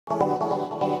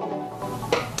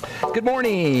Good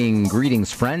morning,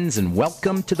 greetings friends, and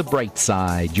welcome to The Bright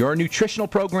Side, your nutritional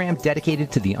program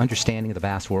dedicated to the understanding of the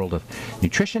vast world of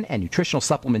nutrition and nutritional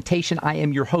supplementation. I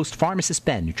am your host, Pharmacist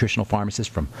Ben, nutritional pharmacist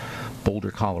from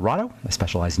Boulder, Colorado. I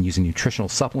specialize in using nutritional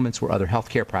supplements where other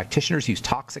healthcare practitioners use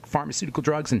toxic pharmaceutical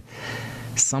drugs and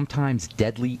sometimes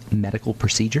deadly medical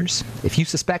procedures. If you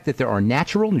suspect that there are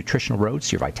natural nutritional roads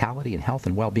to your vitality and health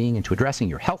and well-being and to addressing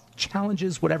your health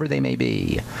challenges, whatever they may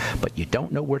be, but you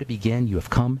don't know where to begin, you have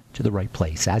come to the right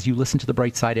place. As you listen to The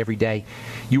Bright Side every day,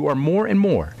 you are more and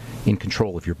more in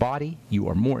control of your body, you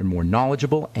are more and more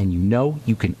knowledgeable, and you know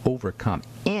you can overcome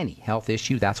any health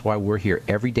issue. That's why we're here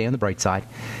every day on The Bright Side,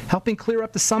 helping clear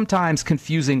up the sometimes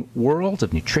confusing world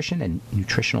of nutrition and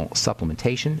nutritional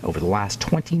supplementation. Over the last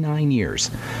 29 years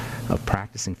of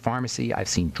practicing pharmacy, I've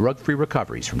seen drug-free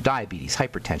recoveries from diabetes,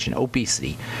 hypertension,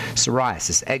 obesity,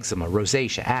 psoriasis, eczema,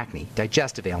 rosacea, acne,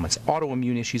 digestive ailments,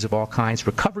 autoimmune issues of all kinds,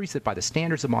 recoveries that by the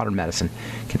standards of modern medicine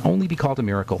can only be called a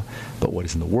miracle. But what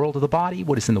is in the world of the body,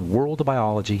 what is in the world of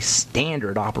biology,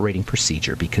 standard operating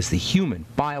procedure, because the human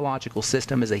biological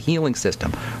system is a healing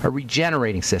system, a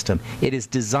regenerating system. It is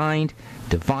designed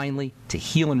divinely to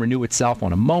heal and renew itself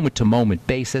on a moment-to-moment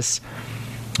basis.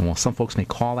 And while some folks may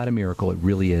call that a miracle, it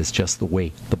really is just the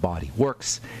way the body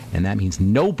works. And that means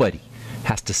nobody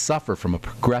has to suffer from a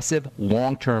progressive,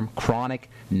 long-term, chronic,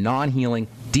 non-healing,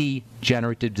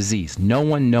 degenerative disease. No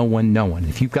one, no one, no one.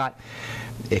 If you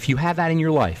have that in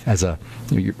your life,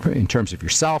 in terms of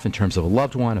yourself, in terms of a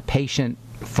loved one, a patient,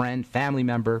 friend, family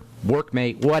member,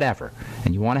 workmate, whatever,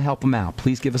 and you want to help them out,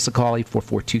 please give us a call,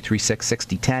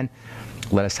 844-236-6010.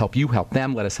 Let us help you help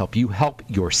them. Let us help you help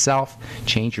yourself.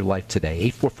 Change your life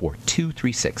today.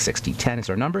 844-236-6010 is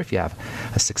our number. If you have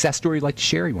a success story you'd like to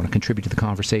share, you want to contribute to the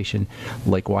conversation,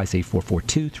 likewise,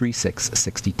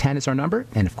 844-236-6010 is our number.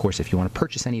 And, of course, if you want to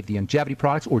purchase any of the longevity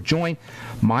products or join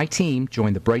my team,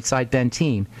 join the Bright Side Ben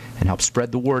team, and help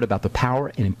spread the word about the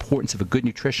power and importance of a good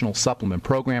nutritional supplement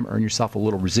program, earn yourself a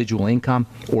little residual income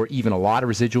or even a lot of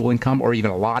residual income or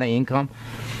even a lot of income.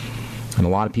 And a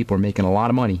lot of people are making a lot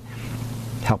of money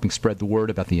helping spread the word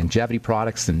about the longevity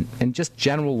products and just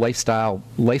general lifestyle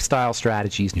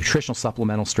strategies, nutritional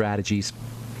supplemental strategies,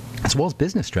 as well as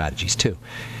business strategies, too.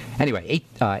 Anyway,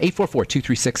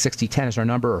 844-236-6010 is our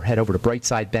number, or head over to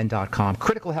brightsideben.com,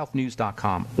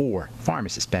 criticalhealthnews.com, or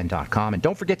pharmacistben.com. And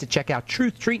don't forget to check out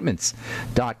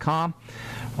truthtreatments.com.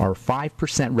 Our 5%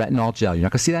 retinol gel. You're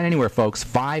not going to see that anywhere, folks.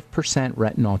 5%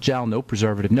 retinol gel, no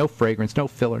preservative, no fragrance, no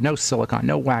filler, no silicone,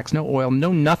 no wax, no oil,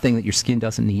 no nothing that your skin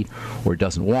doesn't need or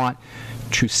doesn't want.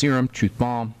 Truth Serum, Truth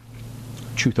Balm,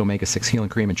 Truth Omega-6 Healing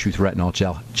Cream, and Truth Retinol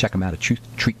Gel. Check them out at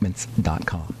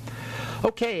truthtreatments.com.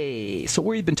 Okay, so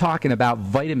we've been talking about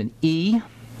vitamin E,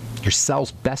 your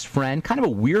cell's best friend. Kind of a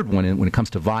weird one when it comes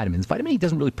to vitamins. Vitamin E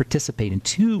doesn't really participate in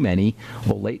too many.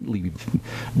 Well,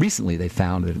 recently they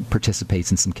found that it participates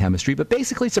in some chemistry, but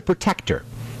basically it's a protector.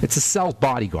 It's a cell's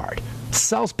bodyguard. It's a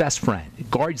cell's best friend.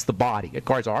 It guards the body. It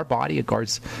guards our body. It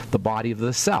guards the body of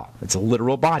the cell. It's a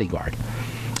literal bodyguard.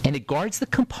 And it guards the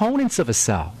components of a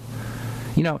cell.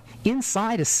 You know,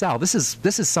 inside a cell, this is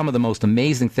some of the most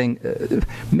amazing thing,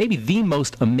 maybe the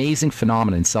most amazing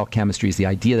phenomenon in cell chemistry is the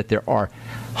idea that there are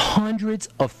hundreds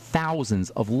of thousands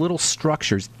of little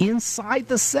structures inside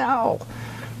the cell.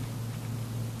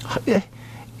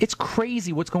 It's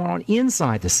crazy what's going on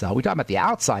inside the cell. We talk about the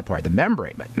outside part, the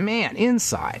membrane, but man,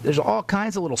 inside, there's all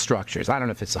kinds of little structures. I don't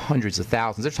know if it's hundreds of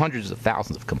thousands. There's hundreds of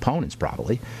thousands of components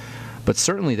probably, but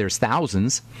certainly there's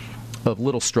thousands of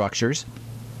little structures.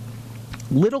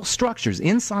 Little structures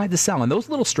inside the cell, and those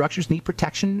little structures need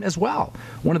protection as well.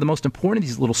 One of the most important of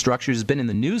these little structures has been in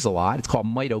the news a lot. It's called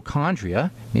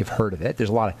mitochondria. You may have heard of it. There's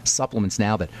a lot of supplements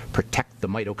now that protect the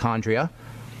mitochondria.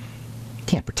 You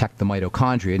can't protect the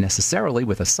mitochondria necessarily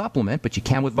with a supplement, but you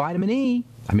can with vitamin E.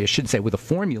 I mean, I shouldn't say with a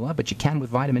formula, but you can with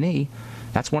vitamin E.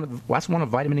 That's one of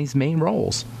vitamin E's main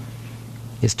roles,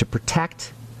 is to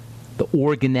protect the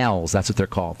organelles. That's what they're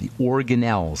called, the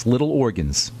organelles, little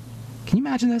organs. Can you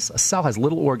imagine this? A cell has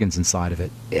little organs inside of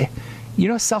it. You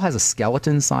know, a cell has a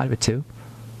skeleton inside of it, too.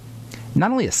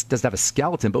 Not only does it have a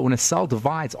skeleton, but when a cell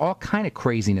divides, all kind of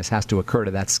craziness has to occur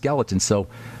to that skeleton. So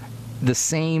the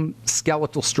same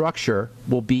skeletal structure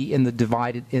will be in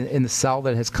the cell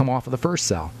that has come off of the first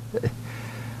cell.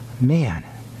 Man,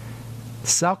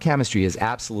 cell chemistry is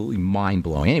absolutely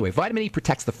mind-blowing. Anyway, vitamin E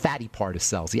protects the fatty part of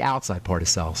cells, the outside part of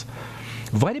cells.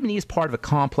 Vitamin E is part of a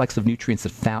complex of nutrients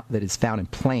that is found in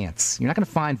plants. You're not going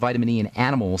to find vitamin E in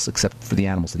animals, except for the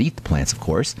animals that eat the plants, of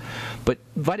course. But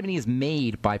vitamin E is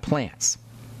made by plants.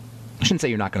 I shouldn't say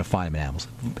you're not going to find them in animals.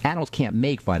 Animals can't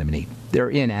make vitamin E. They're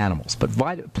in animals. But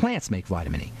plants make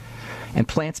vitamin E. And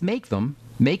plants make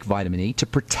vitamin E to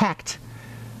protect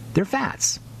their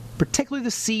fats, particularly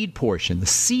the seed portion. The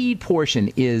seed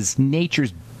portion is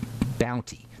nature's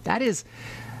bounty. That is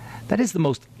the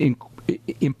most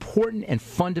important and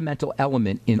fundamental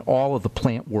element in all of the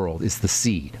plant world, is the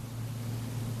seed.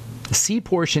 The seed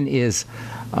portion is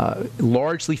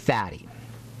largely fatty.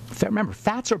 Remember,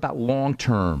 fats are about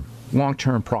long-term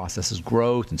processes,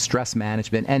 growth and stress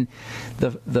management, and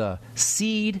the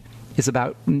seed is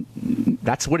about,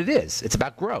 that's what it is. It's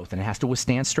about growth, and it has to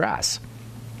withstand stress.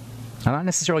 I'm not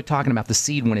necessarily talking about the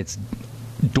seed when it's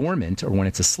dormant or when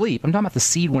it's asleep. I'm talking about the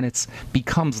seed when it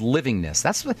becomes livingness.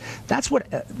 That's what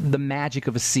the magic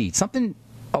of a seed. Something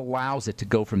allows it to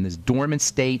go from this dormant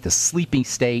state, the sleeping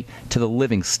state, to the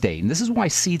living state. And this is why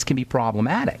seeds can be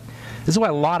problematic. This is why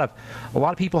a lot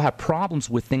of people have problems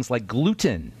with things like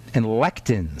gluten and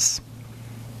lectins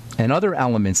and other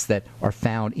elements that are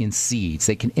found in seeds.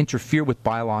 They can interfere with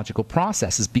biological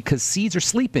processes because seeds are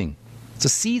sleeping. So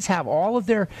seeds have all of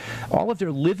their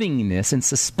livingness in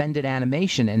suspended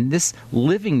animation, and this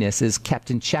livingness is kept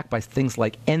in check by things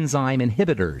like enzyme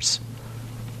inhibitors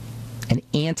and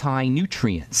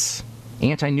anti-nutrients.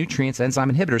 Anti-nutrients,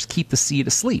 enzyme inhibitors keep the seed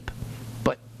asleep.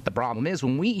 But the problem is,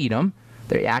 when we eat them,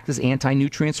 they act as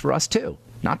anti-nutrients for us too.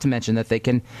 Not to mention that they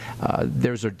can,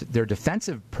 their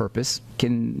defensive purpose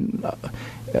can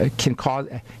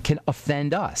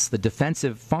offend us. The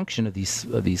defensive function of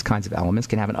these kinds of elements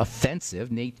can have an offensive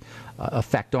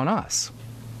effect on us.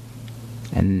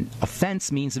 And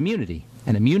offense means immunity,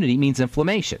 and immunity means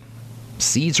inflammation.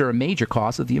 Seeds are a major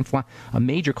cause of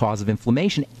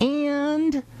inflammation,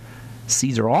 and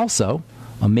seeds are also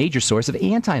a major source of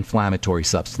anti-inflammatory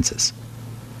substances.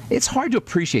 It's hard to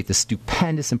appreciate the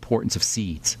stupendous importance of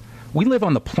seeds. We live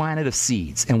on the planet of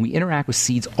seeds, and we interact with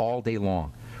seeds all day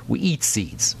long. We eat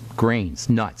seeds, grains,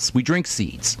 nuts. We drink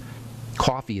seeds.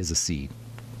 Coffee is a seed.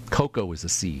 Cocoa is a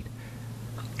seed.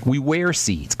 We wear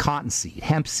seeds, cotton seed,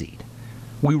 hemp seed.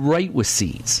 We write with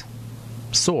seeds.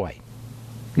 Soy.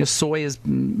 Soy is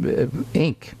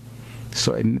ink.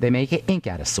 So they make ink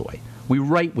out of soy. We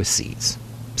write with seeds.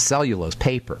 Cellulose,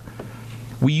 paper.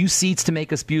 We use seeds to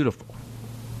make us beautiful.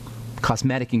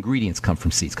 Cosmetic ingredients come from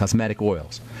seeds, cosmetic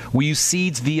oils. We use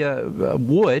seeds via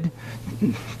wood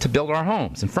to build our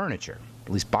homes and furniture,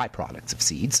 at least byproducts of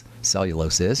seeds,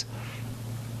 cellulose is.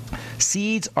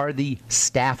 Seeds are the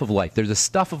staff of life. They're the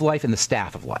stuff of life and the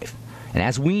staff of life. And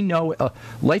as we know,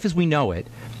 life as we know it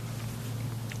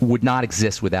would not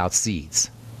exist without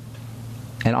seeds.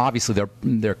 And obviously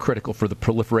they're critical for the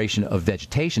proliferation of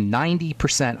vegetation.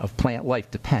 90% of plant life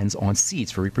depends on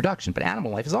seeds for reproduction, but animal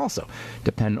life is also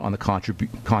dependent on the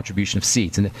contribution of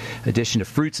seeds. In addition to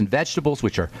fruits and vegetables,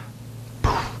 which are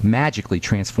magically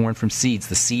transformed from seeds,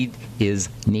 the seed is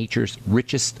nature's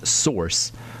richest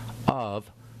source of,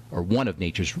 or one of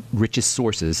nature's richest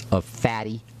sources of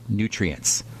fatty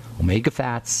nutrients. Omega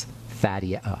fats,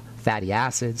 fatty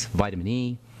acids, vitamin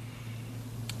E,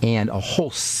 and a whole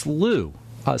slew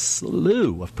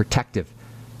of protective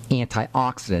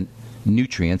antioxidant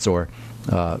nutrients, or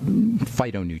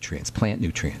phytonutrients, plant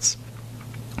nutrients.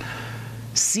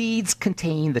 Seeds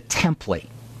contain the template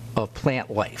of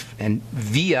plant life, and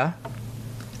via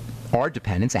our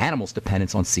dependence, animals'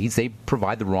 dependence on seeds, they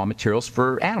provide the raw materials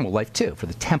for animal life too, for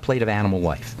the template of animal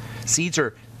life. Seeds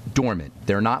are dormant.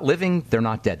 They're not living, they're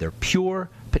not dead. They're pure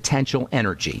potential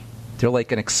energy. They're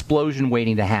like an explosion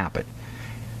waiting to happen.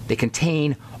 They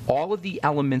contain all of the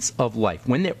elements of life.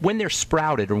 When they're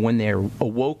sprouted, or when they're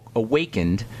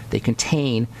awakened, they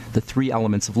contain the three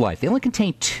elements of life. They only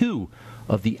contain two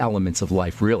of the elements of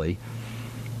life, really,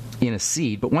 in a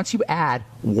seed. But once you add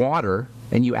water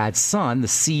and you add sun, the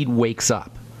seed wakes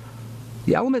up.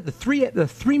 The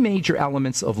three major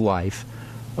elements of life,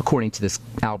 according to this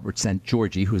Albert St.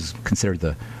 Georgi, who is considered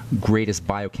the greatest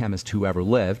biochemist who ever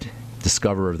lived,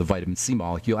 discoverer of the vitamin C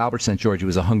molecule. Albert St. Georgi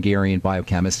was a Hungarian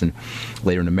biochemist and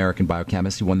later an American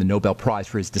biochemist who won the Nobel Prize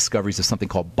for his discoveries of something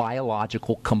called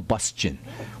biological combustion,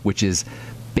 which is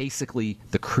basically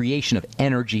the creation of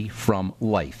energy from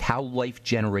life, how life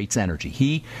generates energy.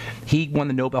 He won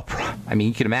the Nobel Prize. I mean,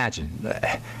 you can imagine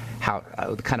how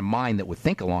the kind of mind that would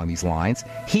think along these lines.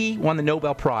 He won the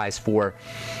Nobel Prize for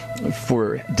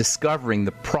discovering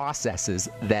the processes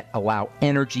that allow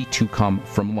energy to come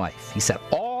from life. He said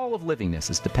all of livingness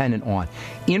is dependent on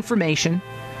information,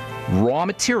 raw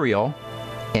material,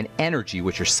 and energy,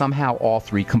 which are somehow all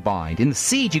three combined. In the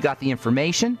seed, you got the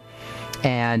information,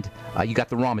 and you got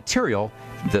the raw material.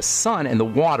 The sun and the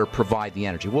water provide the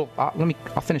energy. Well,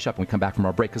 I'll finish up when we come back from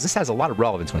our break, because this has a lot of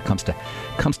relevance when it comes to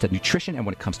nutrition and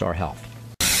when it comes to our health.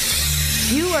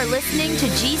 You are listening to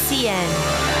GCN.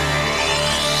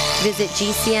 Visit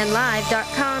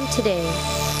GCNlive.com today.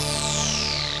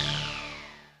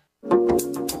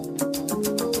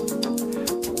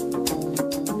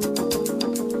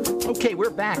 Okay, we're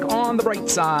back on the bright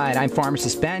side. I'm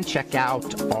Pharmacist Ben. Check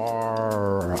out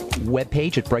our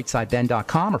webpage at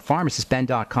brightsideben.com or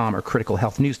pharmacistben.com or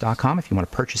criticalhealthnews.com if you want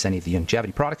to purchase any of the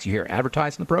longevity products you hear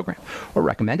advertised in the program or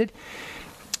recommended.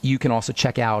 You can also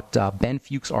check out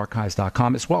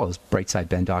benfuchsarchives.com as well as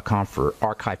brightsideben.com for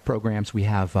archive programs. We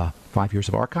have 5 years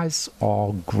of archives,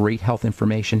 all great health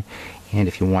information. And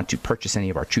if you want to purchase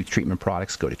any of our Truth Treatment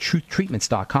products, go to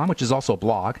truthtreatments.com, which is also a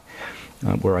blog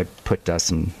where I put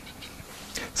some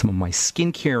of my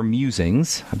skincare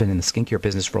musings. I've been in the skincare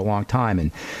business for a long time,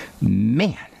 and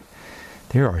man,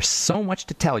 there are so much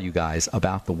to tell you guys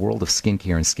about the world of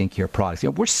skincare and skincare products.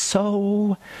 We're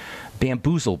so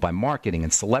bamboozled by marketing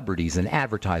and celebrities and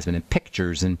advertisement and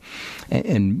pictures and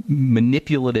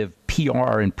manipulative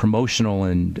PR and promotional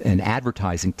and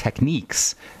advertising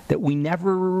techniques that we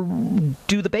never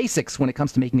do the basics when it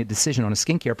comes to making a decision on a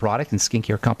skincare product, and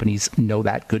skincare companies know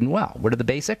that good and well. What are the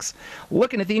basics?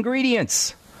 Looking at the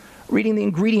ingredients, reading the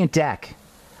ingredient deck.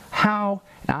 How?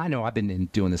 Now, I know I've been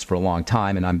doing this for a long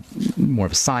time, and I'm more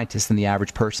of a scientist than the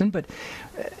average person, but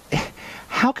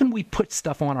how can we put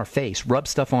stuff on our face, rub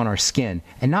stuff on our skin,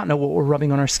 and not know what we're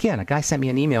rubbing on our skin? A guy sent me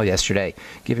an email yesterday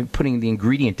putting the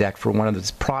ingredient deck for one of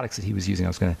those products that he was using. I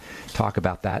was going to talk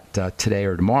about that today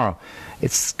or tomorrow.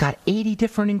 It's got 80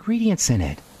 different ingredients in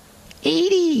it.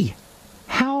 80!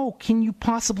 How can you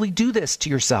possibly do this to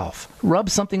yourself? Rub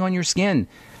something on your skin,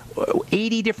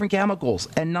 80 different chemicals,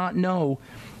 and not know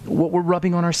what we're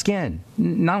rubbing on our skin.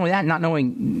 Not only that, not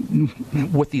knowing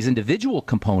what these individual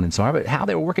components are, but how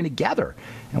they're working together.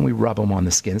 And we rub them on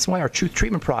the skin. That's why our Truth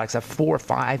Treatment products have 4 or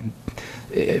 5,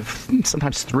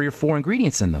 sometimes 3 or 4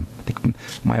 ingredients in them. I think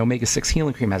my omega-6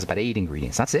 healing cream has about 8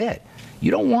 ingredients. That's it.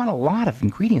 You don't want a lot of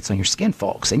ingredients on your skin,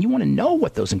 folks, and you want to know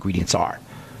what those ingredients are.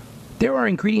 There are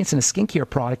ingredients in a skincare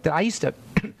product that I used to,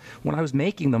 when I was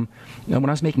making them, when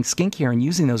I was making skincare and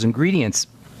using those ingredients,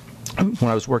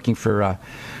 when I was working for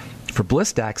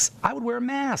Blistex, I would wear a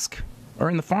mask. Or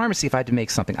in the pharmacy, if I had to make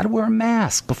something, I'd wear a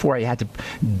mask before I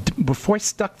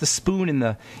stuck the spoon in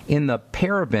the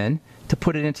paraben to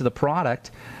put it into the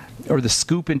product, or the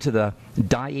scoop into the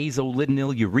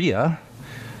diazolidinylurea,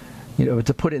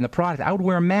 to put it in the product. I would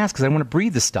wear a mask because I want to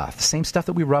breathe the stuff, the same stuff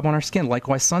that we rub on our skin,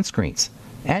 likewise sunscreens,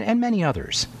 and many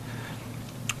others.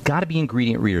 Got to be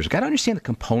ingredient readers. Got to understand the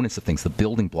components of things, the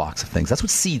building blocks of things. That's what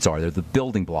seeds are. They're the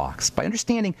building blocks. By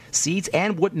understanding seeds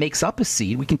and what makes up a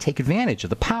seed, we can take advantage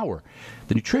of the power,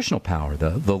 the nutritional power,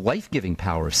 the life-giving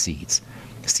power of seeds.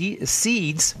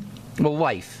 Seeds, well,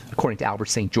 life, according to Albert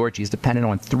St. George, is dependent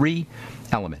on 3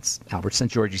 elements. Albert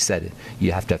St. George said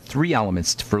you have to have 3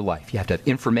 elements for life. You have to have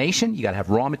information, you got to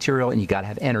have raw material, and you got to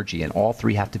have energy, and all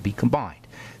 3 have to be combined.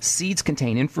 Seeds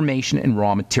contain information and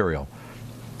raw material.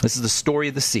 This is the story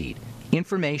of the seed.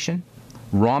 Information,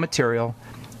 raw material,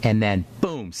 and then,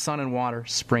 boom, sun and water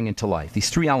spring into life.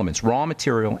 These 3 elements, raw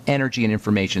material, energy, and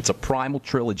information. It's a primal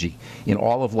trilogy in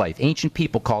all of life. Ancient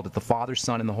people called it the Father,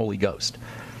 Son, and the Holy Ghost.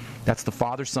 That's the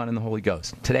Father, Son, and the Holy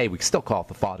Ghost. Today, we still call it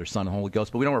the Father, Son, and the Holy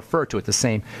Ghost, but we don't refer to it the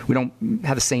same. We don't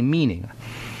have the same meaning.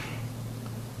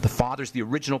 The Father's the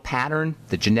original pattern,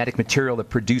 the genetic material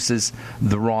that produces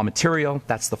the raw material.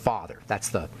 That's the Father. That's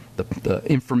the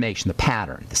information, the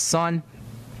pattern. The Son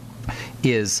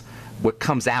is what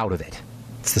comes out of it.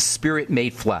 It's the Spirit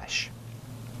made flesh.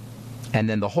 And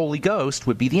then the Holy Ghost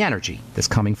would be the energy that's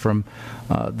coming from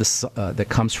that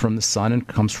comes from the sun and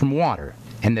comes from water,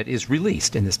 and that is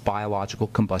released in this biological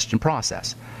combustion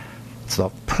process. It's the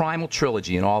primal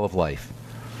trilogy in all of life: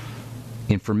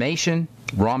 information,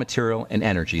 raw material, and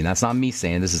energy. And that's not me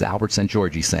saying this is Albert St.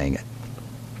 George saying it.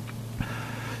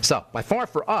 So, by far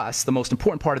for us, the most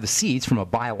important part of the seeds from a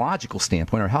biological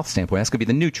standpoint or health standpoint, that's going to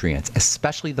be the nutrients,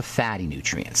 especially the fatty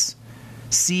nutrients.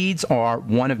 Seeds are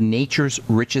one of nature's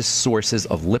richest sources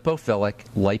of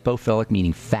lipophilic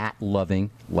meaning fat-loving,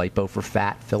 lipo for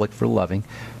fat, philic for loving,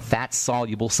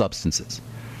 fat-soluble substances.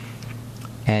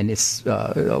 And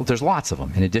there's lots of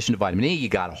them. In addition to vitamin E, you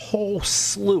got a whole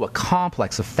slew, a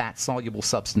complex of fat-soluble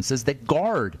substances that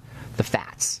guard the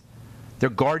fats. They're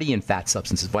guardian fat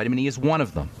substances. Vitamin E is one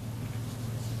of them.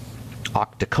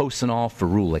 Octocosanol,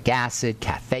 ferulic acid,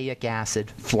 caffeic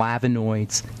acid,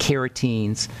 flavonoids,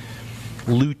 carotenes,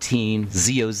 lutein,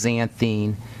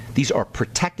 zeaxanthin. These are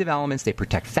protective elements. They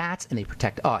protect fats and they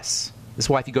protect us. This is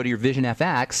why if you go to your Vision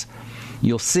FX,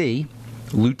 you'll see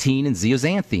lutein and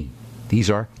zeaxanthin.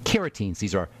 These are carotenes.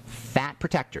 These are fat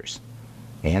protectors.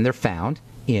 And they're found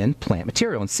in plant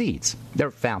material and seeds.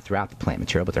 They're found throughout the plant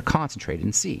material, but they're concentrated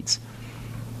in seeds.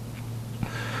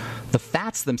 The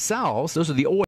fats themselves, those are the oils.